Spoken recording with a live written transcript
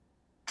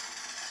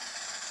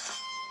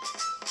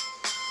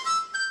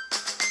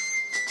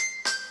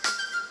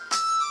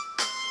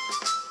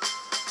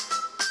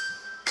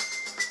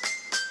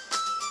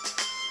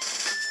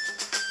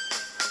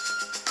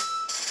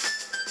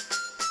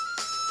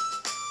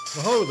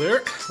Well, hello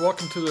there.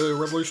 Welcome to the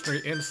Revolutionary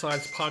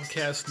Insights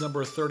podcast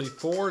number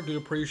 34. Do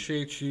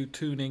appreciate you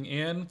tuning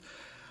in.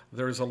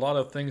 There's a lot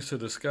of things to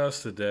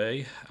discuss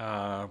today,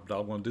 but I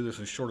want to do this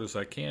as short as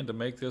I can to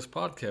make this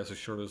podcast as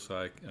short as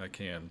I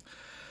can.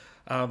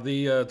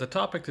 The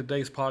topic of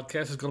today's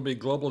podcast is going to be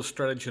global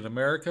strategy in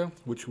America,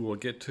 which we will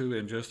get to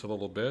in just a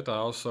little bit. I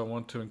also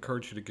want to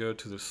encourage you to go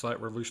to the site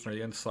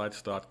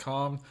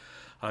revolutionaryinsights.com.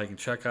 You can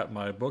check out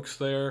my books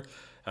there.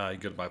 You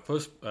go to my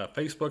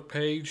Facebook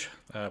page,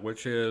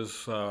 which is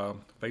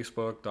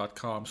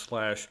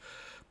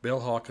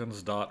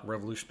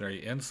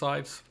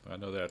facebook.com/BillHawkins.revolutionaryinsights. I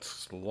know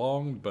that's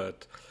long,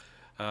 but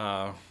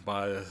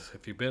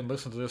if you've been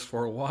listening to this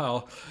for a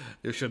while,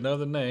 you should know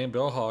the name,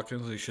 Bill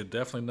Hawkins. You should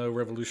definitely know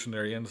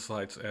Revolutionary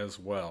Insights as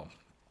well.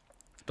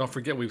 Don't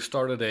forget, we've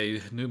started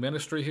a new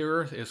ministry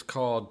here. It's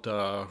called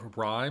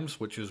RIMES,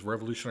 which is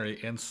Revolutionary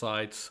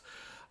Insights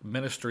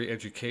Ministry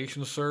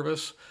Education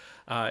Service.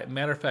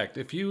 Matter of fact,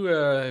 if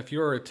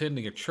you're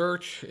attending a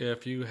church,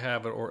 if you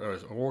have an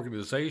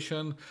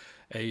organization,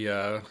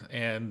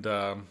 and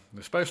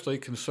especially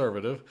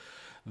conservative,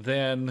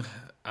 then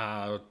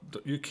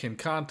you can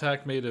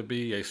contact me to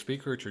be a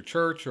speaker at your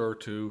church or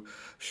to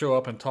show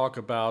up and talk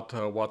about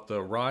what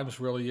the RIMES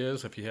really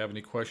is. If you have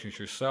any questions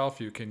yourself,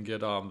 you can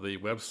get on the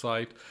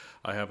website.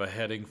 I have a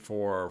heading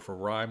for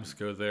RIMES.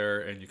 Go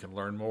there and you can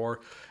learn more.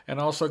 And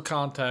also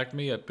contact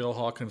me at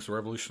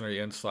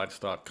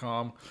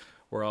BillHawkins@revolutionaryinsights.com,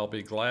 where I'll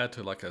be glad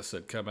to, like I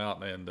said, come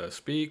out and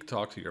speak,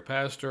 talk to your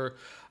pastor,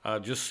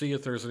 just see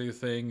if there's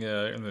anything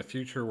in the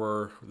future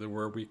where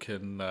we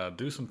can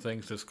do some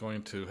things that's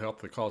going to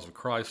help the cause of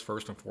Christ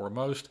first and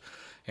foremost,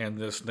 and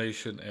this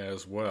nation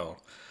as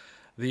well.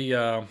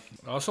 I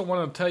also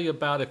want to tell you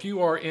about I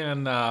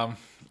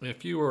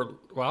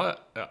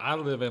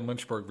live in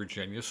Lynchburg,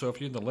 Virginia, so if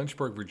you're in the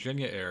Lynchburg,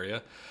 Virginia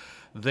area,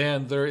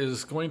 then there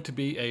is going to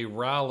be a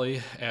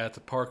rally at the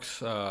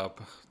parks,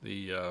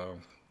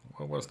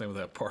 what's the name of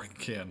that park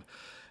again?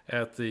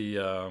 At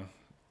the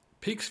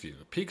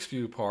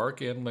Peaksview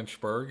Park in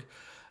Lynchburg.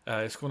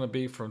 It's going to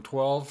be from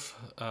 12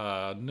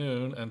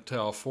 noon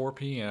until 4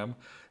 p.m.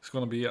 It's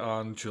going to be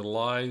on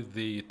July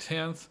the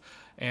 10th.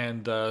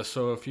 And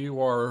so if you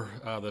are,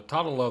 the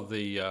title of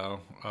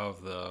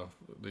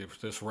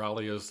this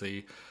rally is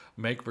the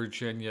Make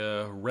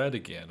Virginia Red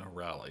Again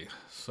rally.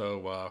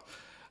 So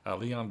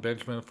Leon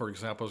Benjamin, for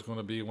example, is going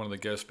to be one of the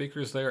guest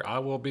speakers there. I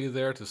will be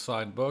there to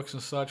sign books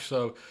and such.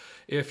 So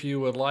if you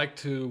would like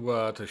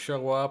to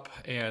show up,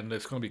 and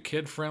it's going to be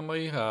kid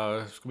friendly,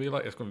 it's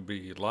going to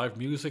be live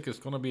music. It's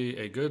going to be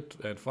a good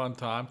and fun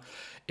time.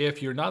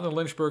 If you're not in the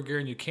Lynchburg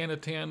area and you can't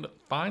attend,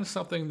 find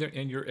something there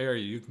in your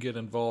area you can get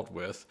involved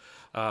with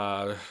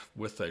a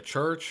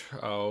church,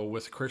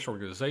 with a Christian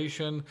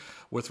organization,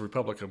 with the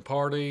Republican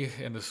Party,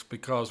 and it's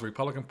because the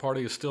Republican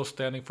Party is still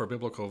standing for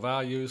biblical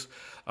values,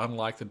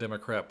 unlike the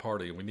Democrat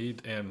Party. We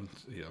need, and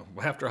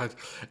after I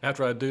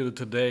do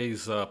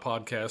today's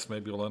podcast,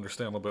 maybe you'll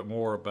understand a little bit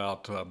more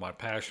about my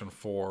passion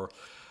for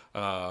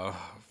the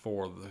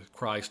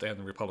Christ and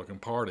the Republican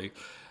Party.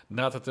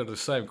 Not that they're the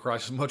same.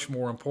 Christ is much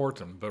more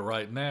important, but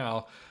right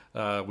now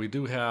we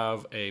do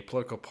have a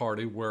political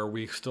party where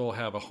we still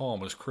have a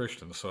home as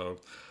Christians. So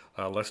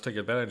let's take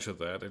advantage of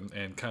that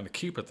and kind of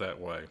keep it that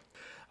way.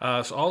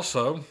 I'm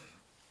going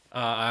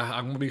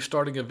to be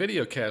starting a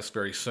video cast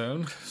very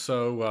soon.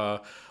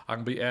 So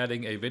I'm going to be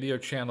adding a video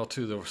channel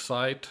to the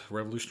site,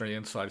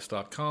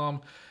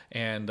 revolutionaryinsights.com.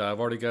 And I've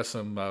already got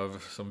some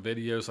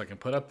videos I can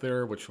put up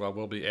there, which I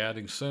will be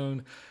adding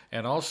soon.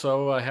 And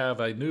also I have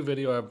a new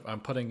video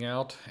I'm putting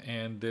out,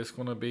 and it's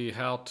going to be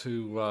how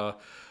to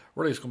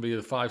really, it's going to be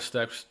the 5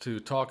 steps to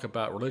talk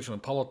about religion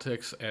and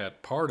politics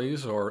at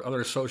parties or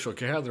other social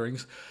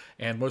gatherings,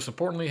 and most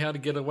importantly, how to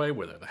get away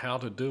with it, how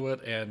to do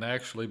it, and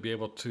actually be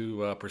able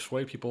to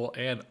persuade people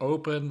and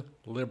open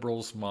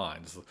liberals'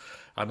 minds.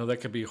 I know that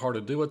can be hard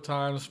to do at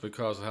times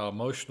because of how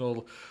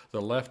emotional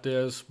the left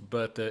is,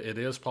 but it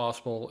is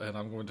possible, and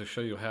I'm going to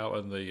show you how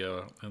in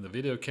the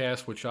video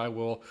cast, which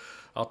I'll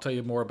tell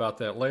you more about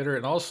that later.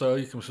 And also,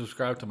 you can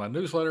subscribe to my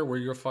newsletter where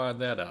you'll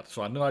find that out.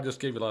 So I know I just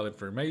gave you a lot of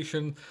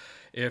information.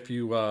 If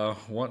you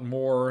want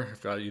more,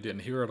 if you didn't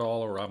hear it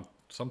all, or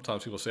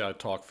sometimes people say I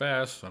talk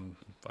fast, and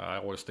I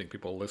always think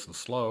people listen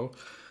slow.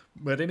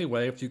 But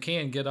anyway, if you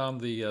can, get on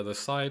the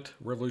site,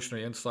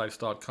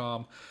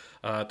 revolutionaryinsights.com,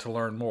 to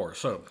learn more.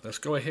 So let's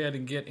go ahead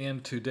and get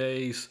into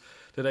today's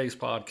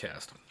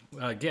podcast.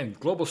 Again,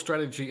 global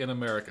strategy in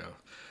America.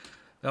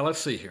 Now let's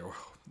see here.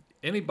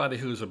 Anybody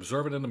who's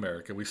observant in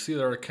America, we see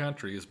that our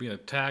country is being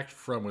attacked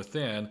from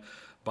within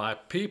by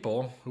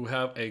people who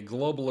have a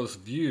globalist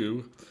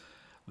view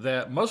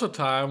that most of the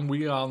time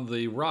we on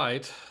the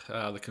right,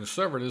 the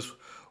conservatives,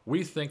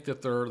 we think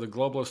that the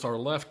globalists are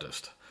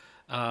leftist.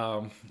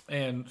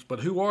 But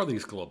who are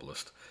these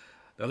globalists?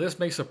 Now this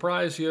may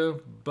surprise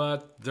you,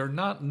 but they're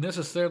not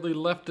necessarily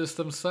leftists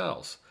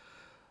themselves.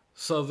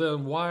 So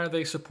then why are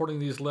they supporting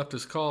these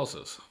leftist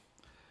causes?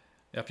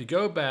 Now, if you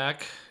go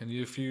back and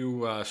if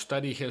you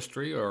study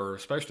history, or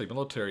especially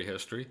military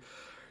history,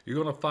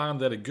 you're going to find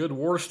that a good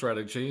war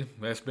strategy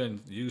that's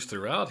been used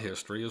throughout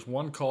history is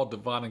one called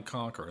divide and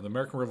conquer. In the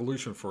American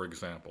Revolution, for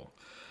example,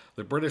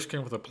 the British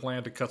came with a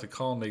plan to cut the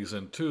colonies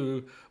in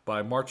two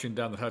by marching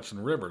down the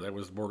Hudson River. That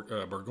was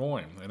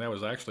Burgoyne, and that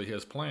was actually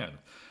his plan.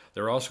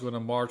 They were also going to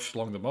march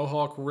along the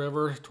Mohawk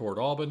River toward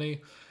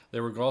Albany.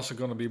 They were also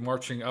going to be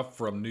marching up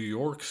from New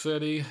York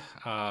City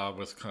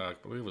with, I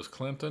believe it was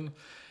Clinton.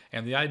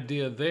 And the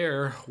idea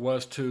there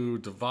was to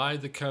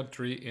divide the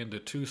country into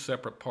two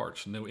separate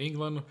parts, New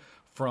England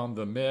from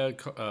the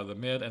mid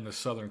and the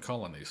southern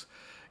colonies.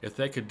 If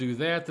they could do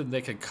that, then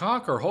they could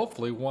conquer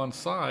hopefully one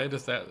side,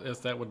 if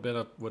that would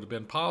have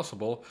been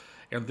possible,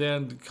 and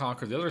then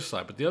conquer the other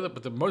side. But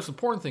the most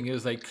important thing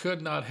is they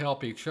could not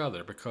help each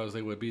other because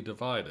they would be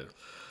divided.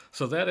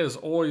 So that has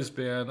always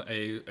been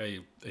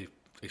a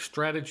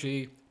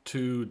strategy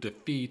to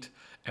defeat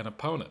an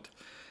opponent.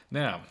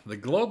 Now, the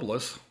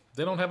globalists,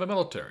 they don't have a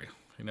military.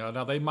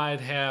 Now they might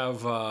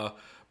have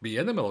be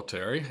in the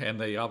military, and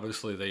they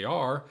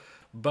are,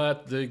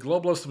 but the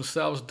globalists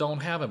themselves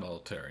don't have a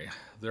military.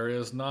 There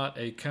is not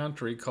a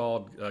country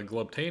called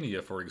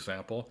Globtania, for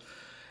example.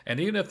 And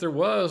even if there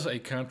was a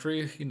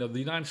country, the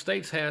United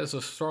States has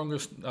the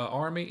strongest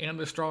army and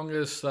the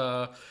strongest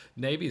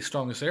navy,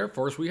 strongest air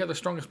force. We have the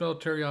strongest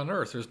military on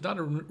earth. There's not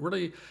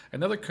really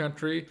another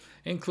country,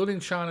 including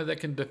China, that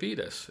can defeat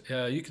us.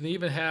 You can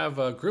even have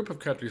a group of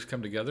countries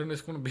come together, and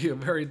it's going to be a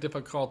very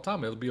difficult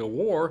time. It'll be a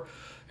war,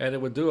 and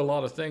it would do a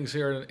lot of things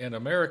here in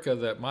America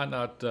that might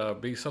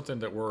not be something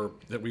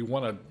that we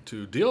wanted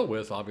to deal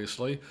with,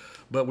 obviously,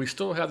 but we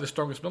still have the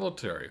strongest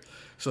military.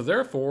 So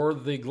therefore,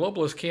 the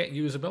globalists can't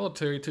use the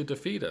military to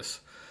defeat us.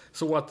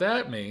 So what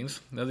that means,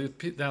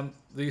 now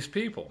these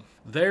people,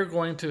 they're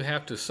going to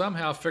have to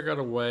somehow figure out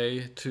a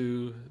way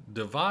to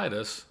divide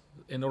us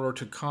in order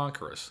to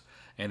conquer us.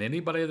 And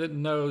anybody that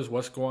knows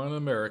what's going on in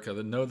America,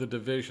 that know the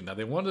division. Now,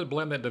 they wanted to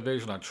blame that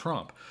division on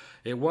Trump.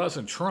 It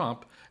wasn't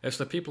Trump. It's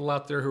the people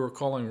out there who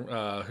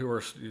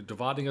are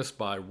dividing us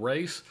by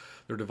race.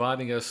 They're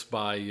dividing us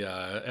by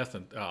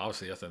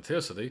obviously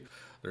ethnicity.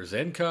 There's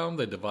income.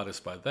 They divide us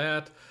by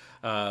that.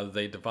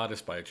 They divide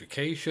us by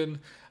education.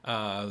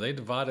 They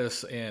divide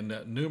us in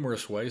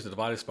numerous ways. They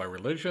divide us by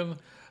religion.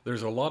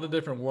 There's a lot of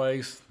different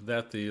ways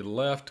that the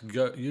left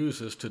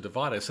uses to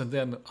divide us, and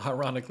then,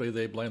 ironically,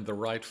 they blame the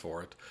right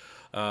for it.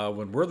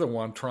 When we're the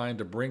one trying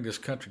to bring this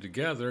country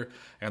together,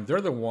 and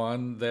they're the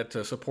one that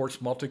supports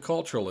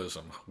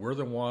multiculturalism. We're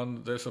the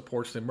one that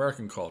supports the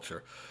American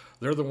culture.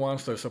 They're the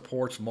ones that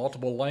supports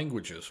multiple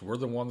languages. We're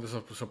the one that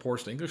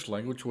supports the English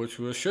language, which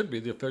should be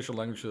the official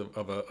language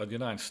of the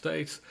United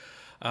States.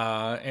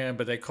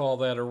 But they call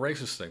that a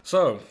racist thing.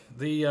 So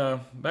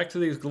back to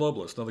these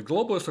globalists. Now, the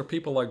globalists are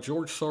people like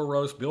George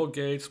Soros, Bill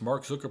Gates,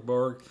 Mark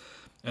Zuckerberg,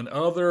 and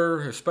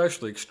other,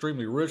 especially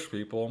extremely rich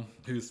people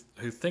who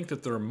think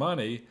that their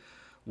money,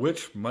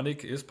 which money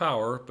is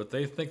power, but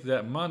they think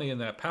that money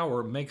and that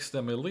power makes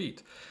them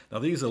elite. Now,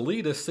 these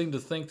elitists seem to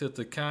think that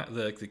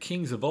the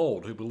kings of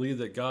old, who believed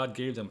that God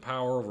gave them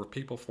power over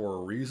people for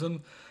a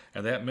reason,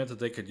 and that meant that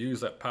they could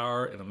use that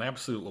power in an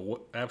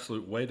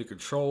absolute way to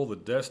control the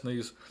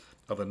destinies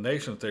of a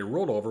nation that they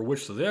ruled over,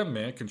 which to them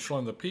meant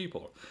controlling the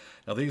people.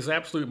 Now, these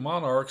absolute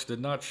monarchs did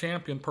not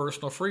champion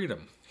personal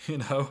freedom.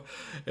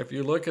 If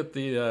you look at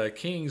the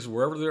kings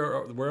wherever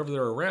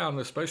they're around,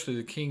 especially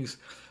the kings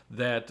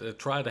that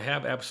try to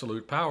have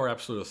absolute power,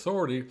 absolute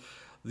authority,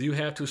 you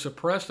have to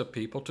suppress the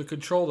people to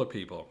control the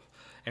people.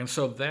 And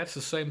so that's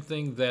the same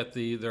thing that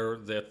these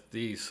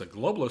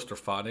globalists are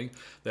finding,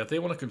 that if they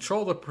want to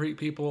control the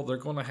people, they're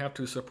going to have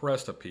to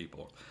suppress the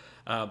people.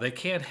 They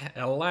can't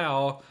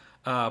allow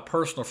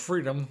personal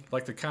freedom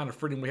like the kind of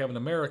freedom we have in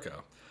America.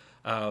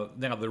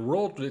 Now, the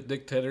world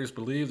dictators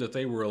believed that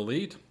they were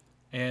elite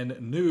and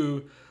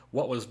knew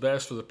what was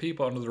best for the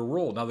people under their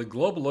rule. Now, the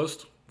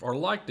globalists are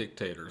like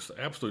dictators,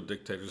 absolute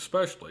dictators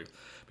especially,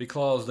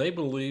 because they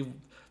believe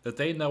that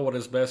they know what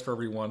is best for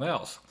everyone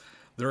else.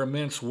 Their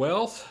immense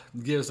wealth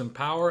gives them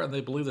power, and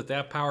they believe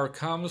that power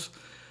comes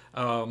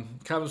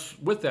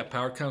with that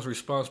power comes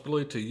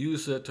responsibility to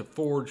use it to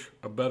forge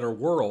a better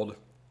world,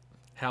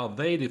 how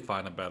they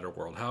define a better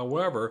world.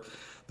 However,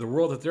 the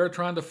world that they're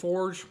trying to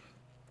forge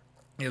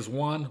is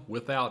one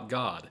without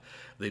God.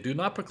 They do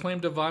not proclaim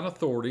divine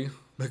authority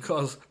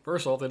because,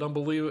 first of all, they don't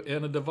believe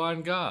in a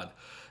divine God.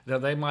 Now,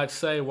 they might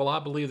say, well, I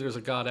believe there's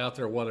a God out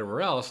there,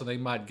 whatever else, and they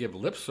might give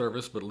lip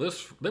service, but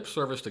lip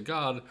service to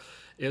God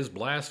is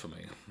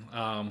blasphemy,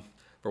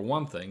 for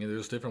one thing. And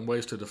there's different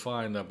ways to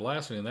define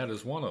blasphemy, and that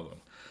is one of them.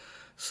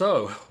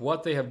 So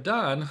what they have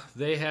done,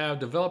 they have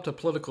developed a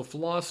political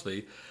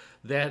philosophy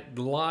that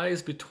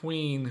lies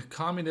between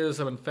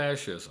communism and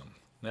fascism.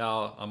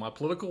 Now, on my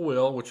political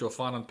will, which you'll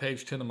find on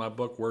page 10 of my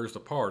book, Where's the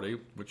Party,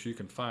 which you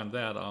can find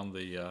that on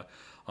the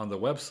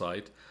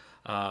website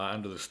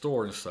under the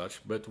store and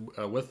such. But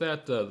with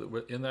that,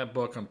 in that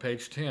book on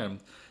page 10,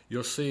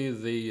 you'll see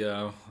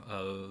the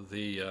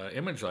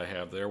image I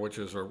have there, which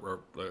is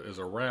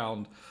a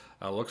round,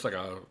 looks like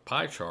a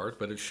pie chart,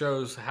 but it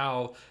shows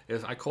how,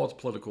 I call it the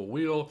political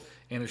wheel,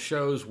 and it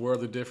shows where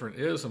the different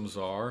isms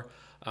are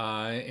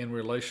in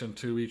relation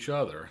to each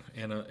other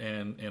and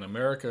in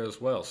America as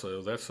well.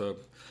 So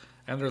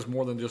and there's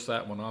more than just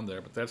that one on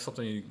there, but that's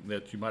something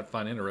that you might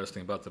find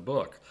interesting about the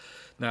book.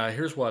 Now,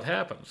 here's what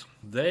happens.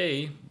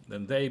 They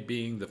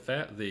being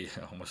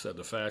I almost said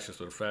the fascists,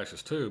 but they're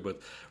fascists too, but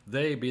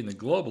they being the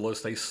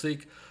globalists, they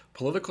seek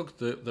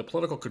the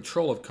political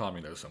control of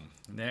communism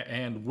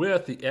and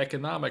with the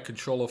economic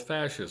control of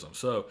fascism.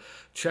 So,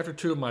 chapter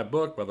 2 of my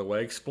book, by the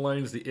way,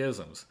 explains the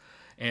isms.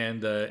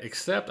 And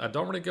except I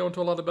don't really go into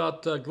a lot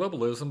about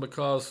globalism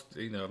because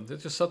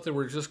it's just something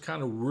we're just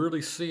kind of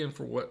really seeing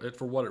for what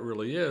it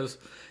really is,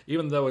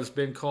 even though it's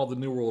been called the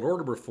New World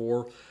Order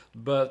before.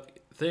 But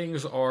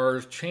things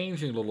are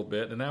changing a little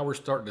bit, and now we're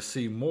starting to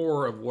see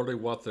more of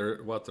what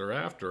they're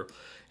after.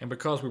 And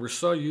because we were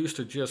so used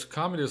to just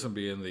communism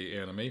being the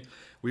enemy,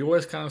 we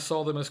always kind of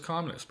saw them as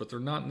communists, but they're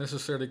not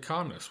necessarily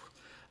communists.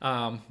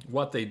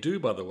 What they do,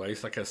 by the way,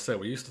 is like I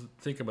said, we used to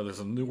think of it as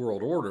a New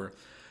World Order.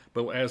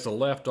 But as the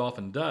left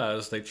often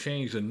does, they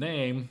change the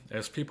name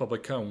as people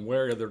become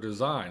wary of their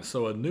design.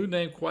 So a new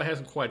name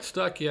hasn't quite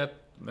stuck yet.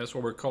 That's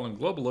what we're calling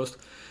globalist.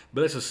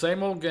 But it's the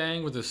same old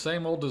gang with the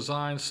same old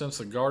design since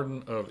the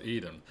Garden of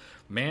Eden.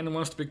 Man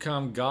wants to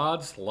become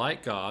gods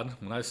like God.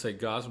 When I say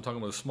gods, I'm talking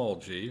about a small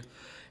g.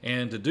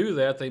 And to do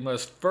that, they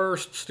must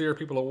first steer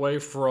people away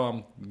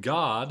from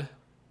God,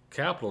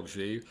 capital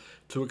G,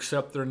 to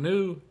accept their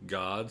new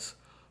gods,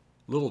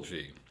 little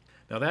g.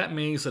 Now that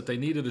means that they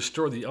need to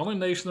destroy the only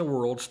nation in the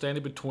world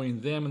standing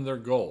between them and their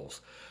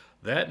goals.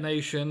 That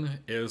nation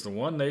is the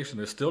one nation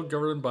that is still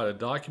governed by a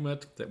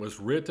document that was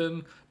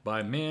written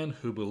by men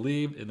who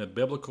believed in a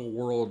biblical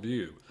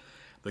worldview.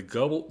 The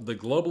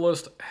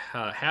globalists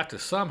have to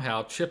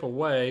somehow chip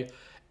away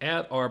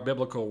at our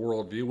biblical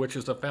worldview, which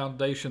is the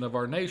foundation of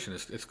our nation.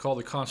 It's called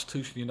the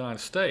Constitution of the United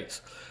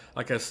States.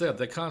 Like I said,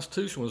 the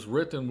Constitution was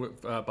written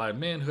by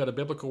men who had a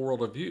biblical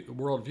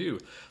worldview.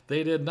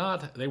 They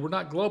were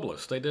not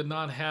globalists. They did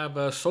not have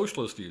a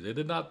socialist view. They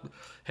did not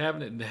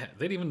have.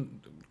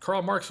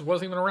 Karl Marx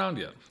wasn't even around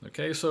yet.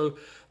 Okay, so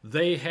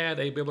they had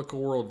a biblical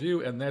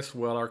worldview, and that's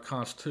what our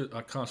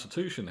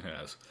Constitution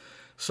has.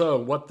 So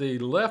what the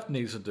left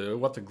needs to do,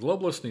 what the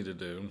globalists need to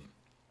do,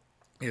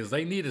 is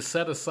they need to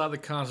set aside the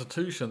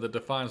Constitution that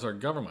defines our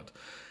government.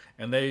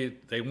 And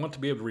they want to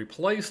be able to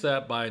replace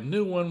that by a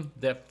new one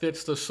that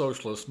fits the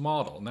socialist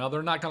model. Now,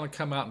 they're not going to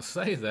come out and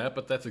say that,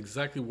 but that's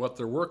exactly what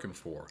they're working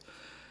for.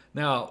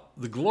 Now,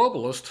 the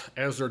globalists,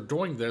 as they're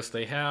doing this,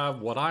 they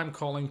have what I'm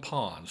calling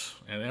pawns.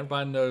 And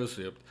everybody knows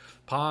that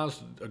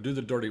pawns do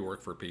the dirty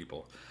work for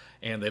people.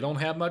 And they don't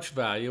have much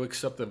value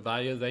except the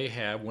value they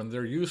have when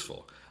they're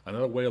useful.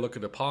 Another way to look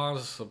at the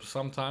pawns,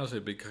 sometimes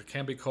they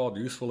can be called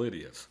useful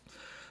idiots.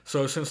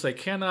 So since they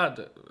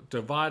cannot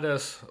divide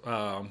us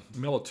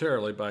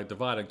militarily by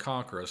divide and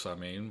conquer us,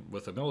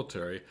 with the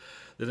military,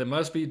 then it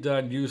must be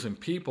done using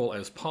people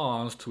as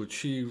pawns to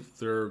achieve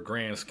their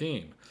grand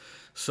scheme.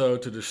 So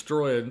to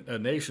destroy a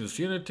nation's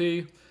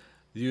unity,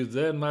 you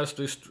then must,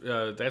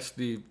 that's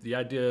the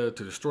idea,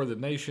 to destroy the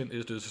nation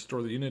is to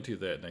destroy the unity of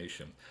that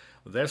nation.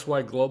 That's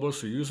why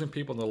globalists are using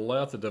people on the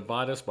left to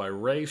divide us by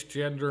race,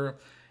 gender,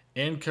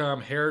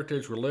 income,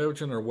 heritage,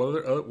 religion, or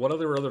what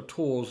other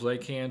tools they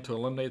can to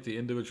eliminate the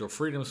individual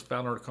freedoms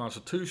found in our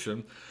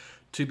Constitution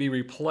to be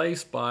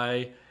replaced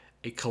by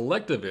a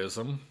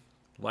collectivism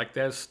like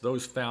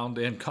those found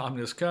in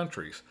communist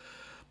countries,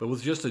 but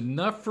with just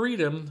enough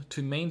freedom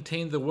to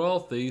maintain the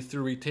wealthy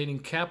through retaining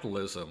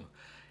capitalism.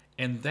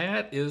 And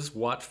that is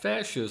what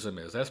fascism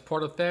is. That's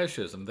part of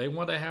fascism. They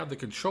want to have the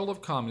control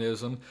of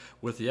communism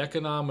with the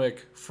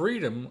economic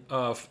freedom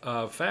of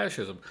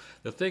fascism.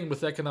 The thing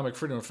with economic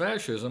freedom of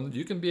fascism,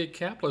 you can be a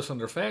capitalist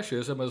under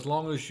fascism as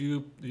long as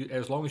you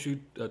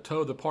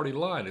toe the party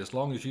line, as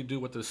long as you do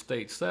what the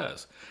state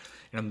says.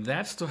 And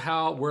that's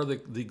where the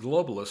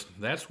globalists,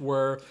 that's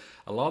where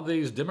a lot of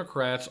these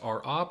Democrats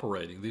are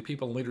operating, the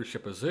people in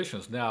leadership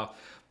positions. Now,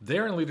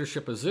 they're in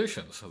leadership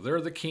positions. They're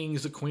the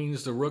kings, the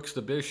queens, the rooks,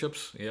 the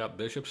bishops. Yeah,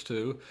 bishops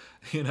too.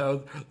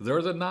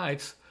 They're the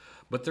knights,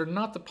 but they're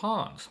not the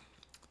pawns.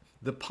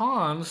 The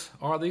pawns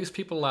are these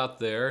people out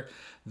there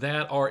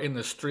that are in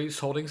the streets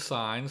holding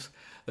signs,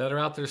 that are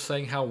out there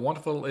saying how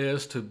wonderful it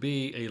is to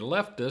be a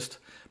leftist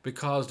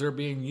because they're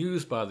being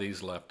used by these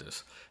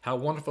leftists. How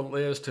wonderful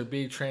it is to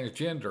be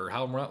transgender,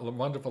 how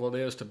wonderful it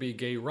is to be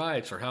gay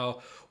rights, or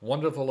how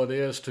wonderful it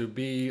is to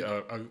be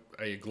a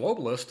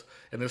globalist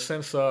in the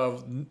sense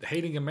of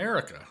hating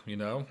America,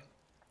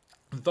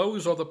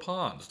 Those are the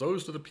pawns.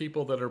 Those are the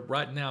people that are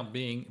right now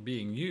being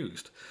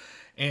used.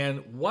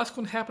 And what's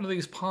going to happen to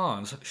these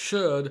pawns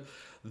should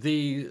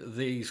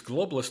these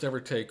globalists ever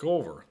take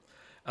over?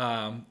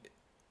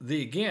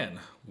 Again,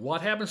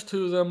 what happens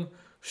to them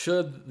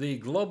should the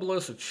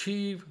globalists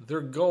achieve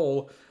their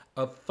goal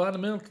of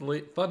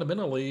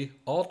fundamentally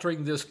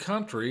altering this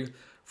country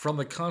from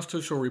the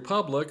constitutional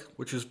republic,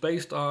 which is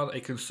based on a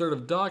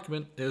conservative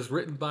document that is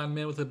written by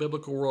men with a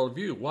biblical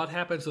worldview? What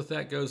happens if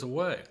that goes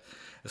away?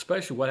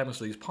 Especially what happens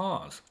to these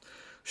pawns?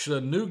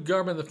 Should a new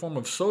government in the form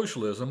of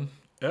socialism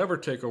ever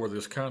take over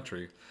this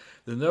country,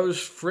 then those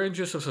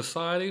fringes of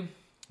society,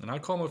 And I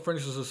call them the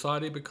fringes of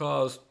society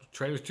because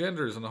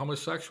transgenders and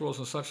homosexuals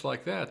and such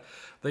like that,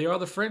 they are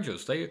the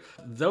fringes.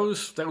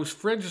 Those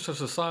fringes of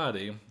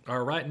society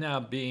are right now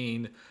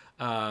being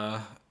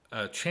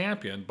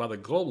championed by the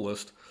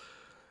globalists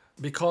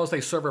because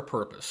they serve a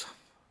purpose.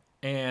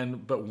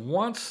 But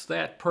once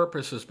that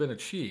purpose has been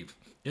achieved,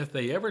 if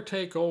they ever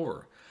take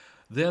over,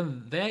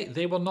 then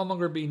they will no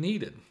longer be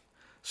needed.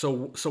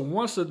 So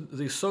once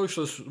the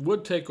socialists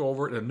would take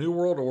over in a new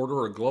world order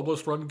or a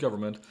globalist run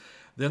government,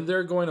 then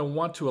they're going to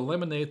want to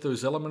eliminate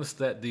those elements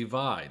that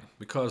divide,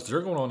 because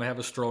they're going to want to have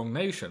a strong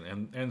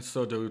nation. And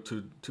so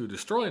to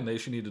destroy a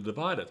nation, you need to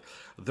divide it.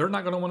 They're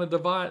not going to want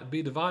to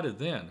be divided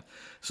then.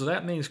 So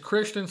that means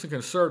Christians and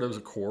conservatives,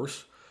 of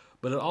course,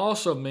 but it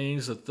also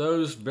means that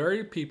those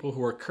very people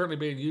who are currently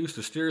being used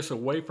to steer us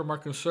away from our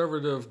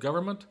conservative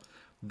government,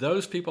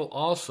 those people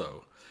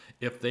also,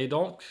 if they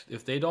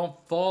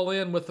don't fall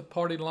in with the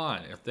party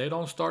line, if they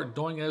don't start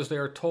doing as they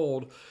are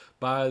told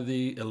by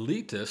the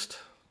elitist,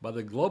 by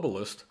the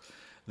globalist,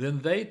 then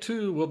they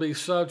too will be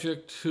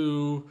subject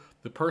to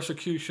the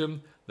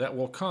persecution that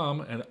will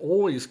come and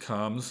always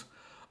comes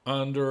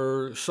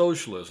under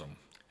socialism,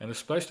 and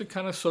especially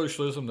kind of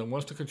socialism that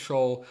wants to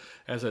control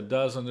as it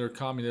does under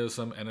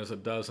communism and as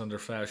it does under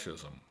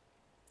fascism.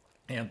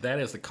 And that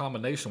is the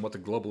combination of what the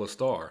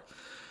globalists are.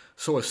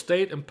 So a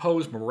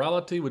state-imposed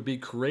morality would be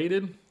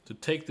created to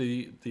take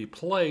the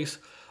place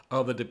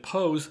of the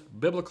deposed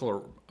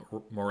biblical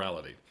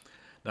morality.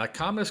 Now,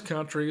 communist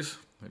countries,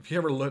 if you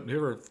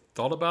ever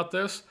thought about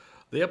this,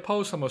 they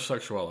oppose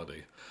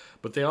homosexuality,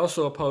 but they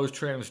also oppose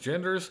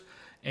transgenders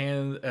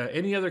and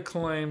any other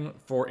claim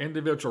for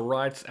individual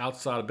rights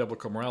outside of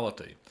biblical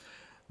morality.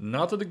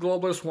 Not that the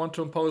globalists want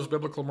to impose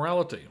biblical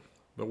morality,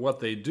 but what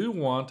they do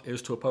want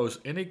is to oppose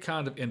any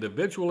kind of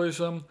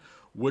individualism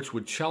which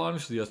would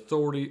challenge the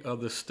authority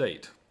of the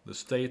state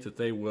that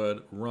they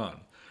would run.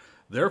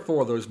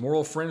 Therefore, those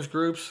moral fringe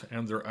groups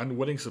and their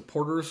unwitting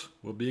supporters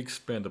will be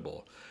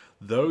expendable.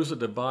 Those that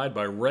divide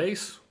by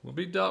race will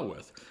be dealt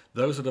with.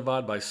 Those that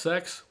divide by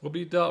sex will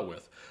be dealt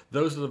with.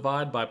 Those that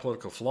divide by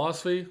political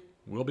philosophy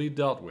will be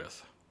dealt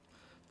with.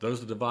 Those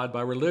that divide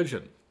by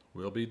religion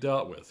will be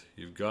dealt with.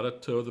 You've got to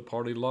toe the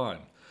party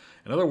line.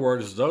 In other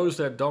words, those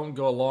that don't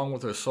go along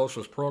with their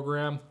socialist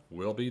program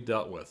will be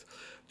dealt with.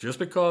 Just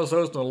because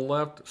those on the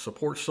left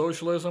support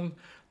socialism,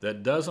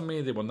 that doesn't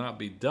mean they will not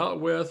be dealt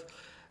with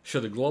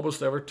should the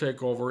globalists ever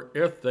take over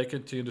if they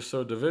continue to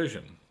sow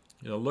division.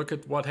 Look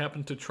at what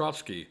happened to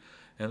Trotsky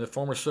and the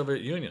former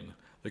Soviet Union.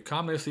 The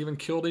communists even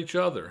killed each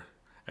other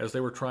as they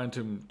were trying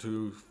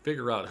to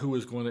figure out who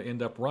was going to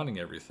end up running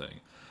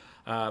everything.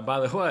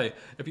 By the way,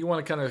 if you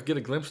want to kind of get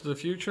a glimpse of the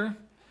future,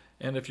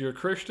 and if you're a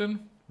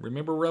Christian,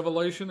 remember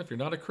Revelation. If you're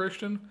not a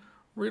Christian,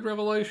 read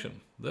Revelation.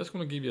 That's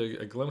going to give you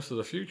a glimpse of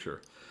the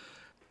future.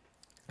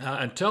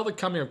 Until the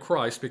coming of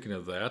Christ, speaking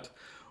of that,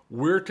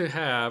 we're to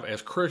have,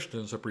 as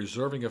Christians, a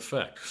preserving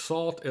effect.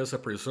 Salt is a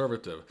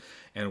preservative,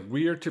 and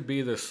we are to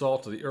be the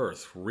salt of the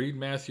earth. Read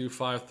Matthew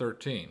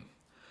 5:13.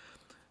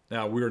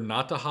 Now, we are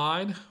not to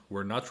hide.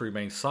 We're not to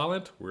remain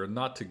silent. We're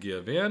not to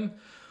give in.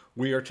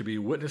 We are to be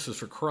witnesses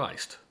for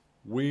Christ.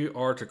 We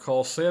are to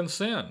call sin,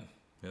 sin.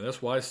 And that's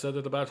why I said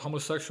it about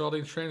homosexuality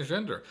and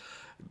transgender.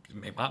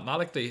 You may not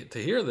like to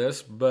hear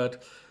this,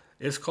 but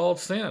it's called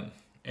sin.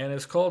 And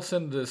it's called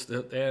sin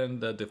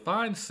and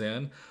defined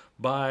sin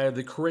by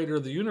the creator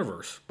of the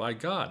universe, by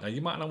God. Now, you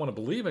might not want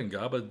to believe in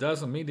God, but it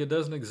doesn't mean it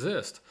doesn't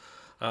exist.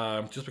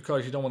 Just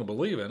because you don't want to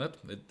believe in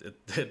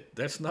it,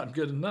 that's not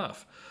good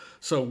enough.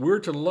 So we're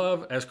to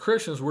love, as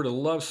Christians, we're to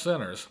love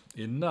sinners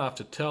enough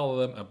to tell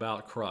them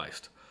about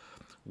Christ.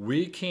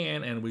 We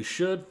can and we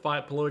should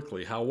fight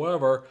politically.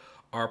 However,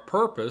 our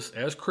purpose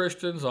as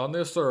Christians on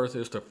this earth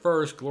is to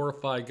first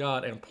glorify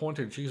God and point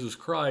to Jesus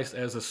Christ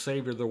as the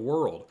Savior of the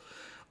world.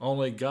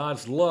 Only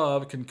God's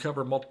love can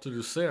cover a multitude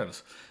of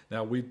sins.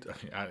 Now,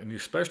 and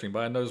especially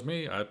anybody knows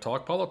me, I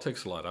talk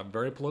politics a lot. I'm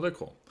very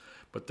political.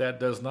 But that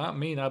does not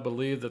mean I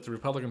believe that the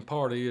Republican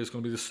Party is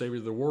going to be the savior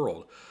of the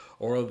world,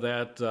 or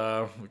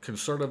that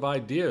conservative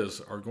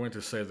ideas are going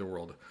to save the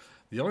world.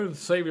 The only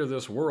savior of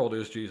this world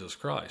is Jesus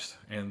Christ.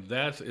 And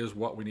that is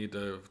what we need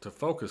to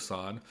focus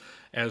on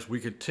as we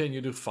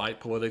continue to fight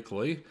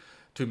politically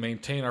to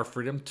maintain our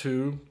freedom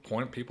to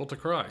point people to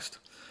Christ.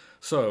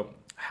 So,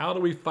 how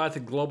do we fight the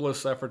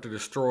globalist effort to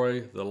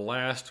destroy the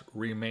last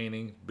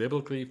remaining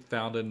biblically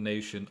founded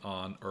nation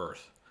on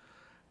earth?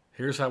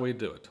 Here's how we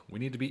do it. We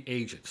need to be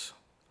agents.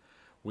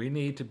 We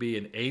need to be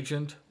an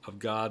agent of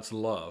God's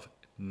love,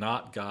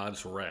 not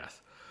God's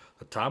wrath.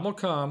 The time will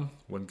come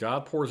when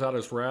God pours out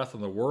his wrath on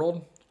the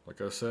world.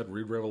 Like I said,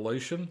 read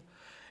Revelation.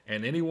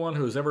 And anyone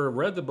who has ever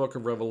read the book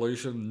of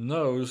Revelation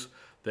knows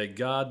that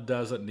God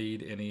doesn't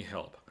need any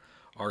help.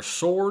 Our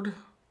sword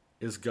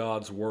is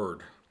God's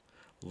word.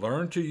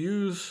 Learn to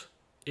use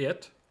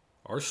it,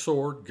 our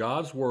sword,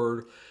 God's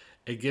word,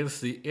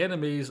 against the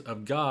enemies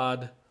of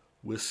God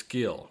with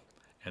skill.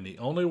 And the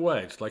only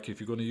way, it's like if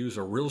you're going to use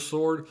a real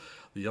sword,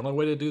 The only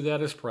way to do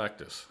that is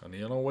practice. And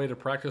the only way to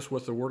practice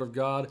with the Word of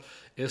God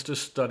is to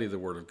study the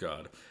Word of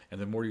God.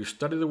 And the more you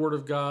study the Word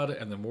of God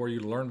and the more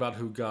you learn about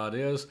who God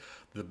is,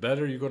 the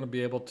better you're going to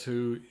be able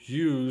to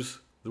use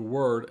the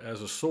Word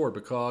as a sword,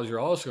 because you're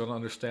also going to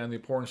understand the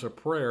importance of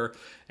prayer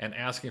and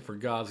asking for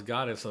God's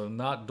guidance, and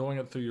not doing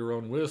it through your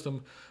own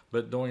wisdom,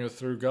 but doing it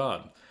through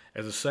God.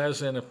 As it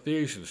says in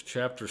Ephesians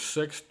chapter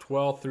 6,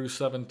 12 through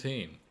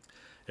 17.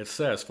 It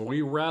says, "For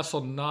we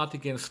wrestle not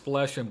against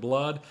flesh and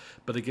blood,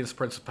 but against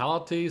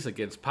principalities,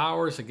 against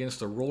powers, against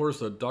the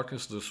rulers of the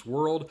darkness of this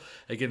world,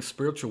 against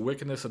spiritual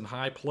wickedness in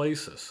high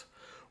places.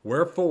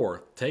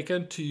 Wherefore, take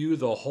unto you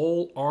the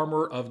whole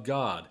armor of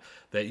God,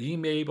 that ye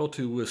may be able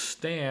to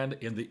withstand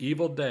in the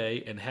evil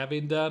day, and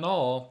having done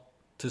all,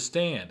 to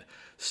stand.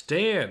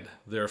 Stand,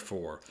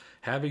 therefore,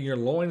 having your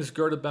loins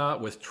girt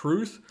about with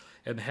truth,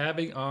 and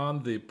having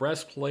on the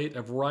breastplate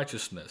of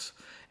righteousness,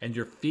 and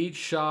your feet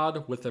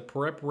shod with the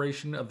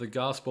preparation of the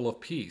gospel of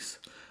peace.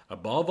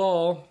 Above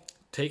all,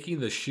 taking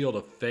the shield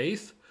of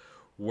faith,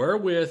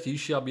 wherewith ye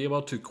shall be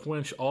able to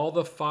quench all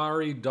the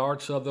fiery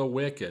darts of the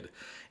wicked,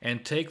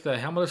 and take the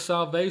helmet of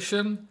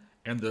salvation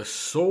and the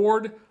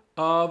sword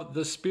of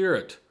the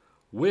Spirit,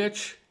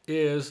 which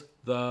is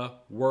the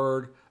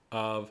Word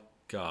of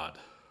God."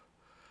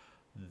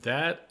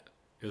 That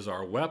is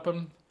our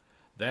weapon,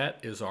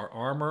 that is our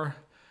armor,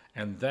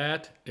 and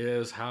that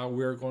is how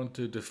we're going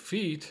to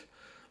defeat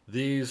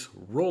these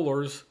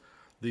rulers,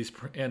 these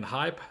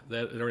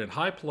that are in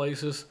high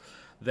places,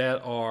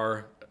 that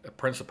are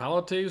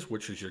principalities,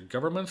 which is your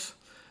governments.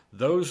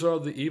 Those are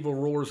the evil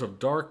rulers of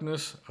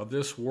darkness of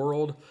this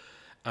world.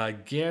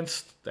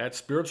 Against that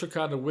spiritual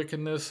kind of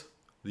wickedness,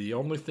 the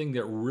only thing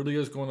that really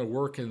is going to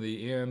work in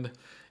the end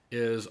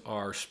is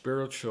our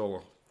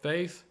spiritual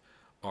faith,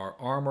 our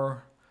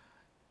armor,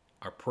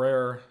 our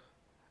prayer,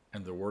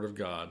 and the Word of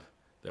God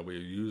that we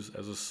use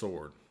as a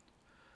sword.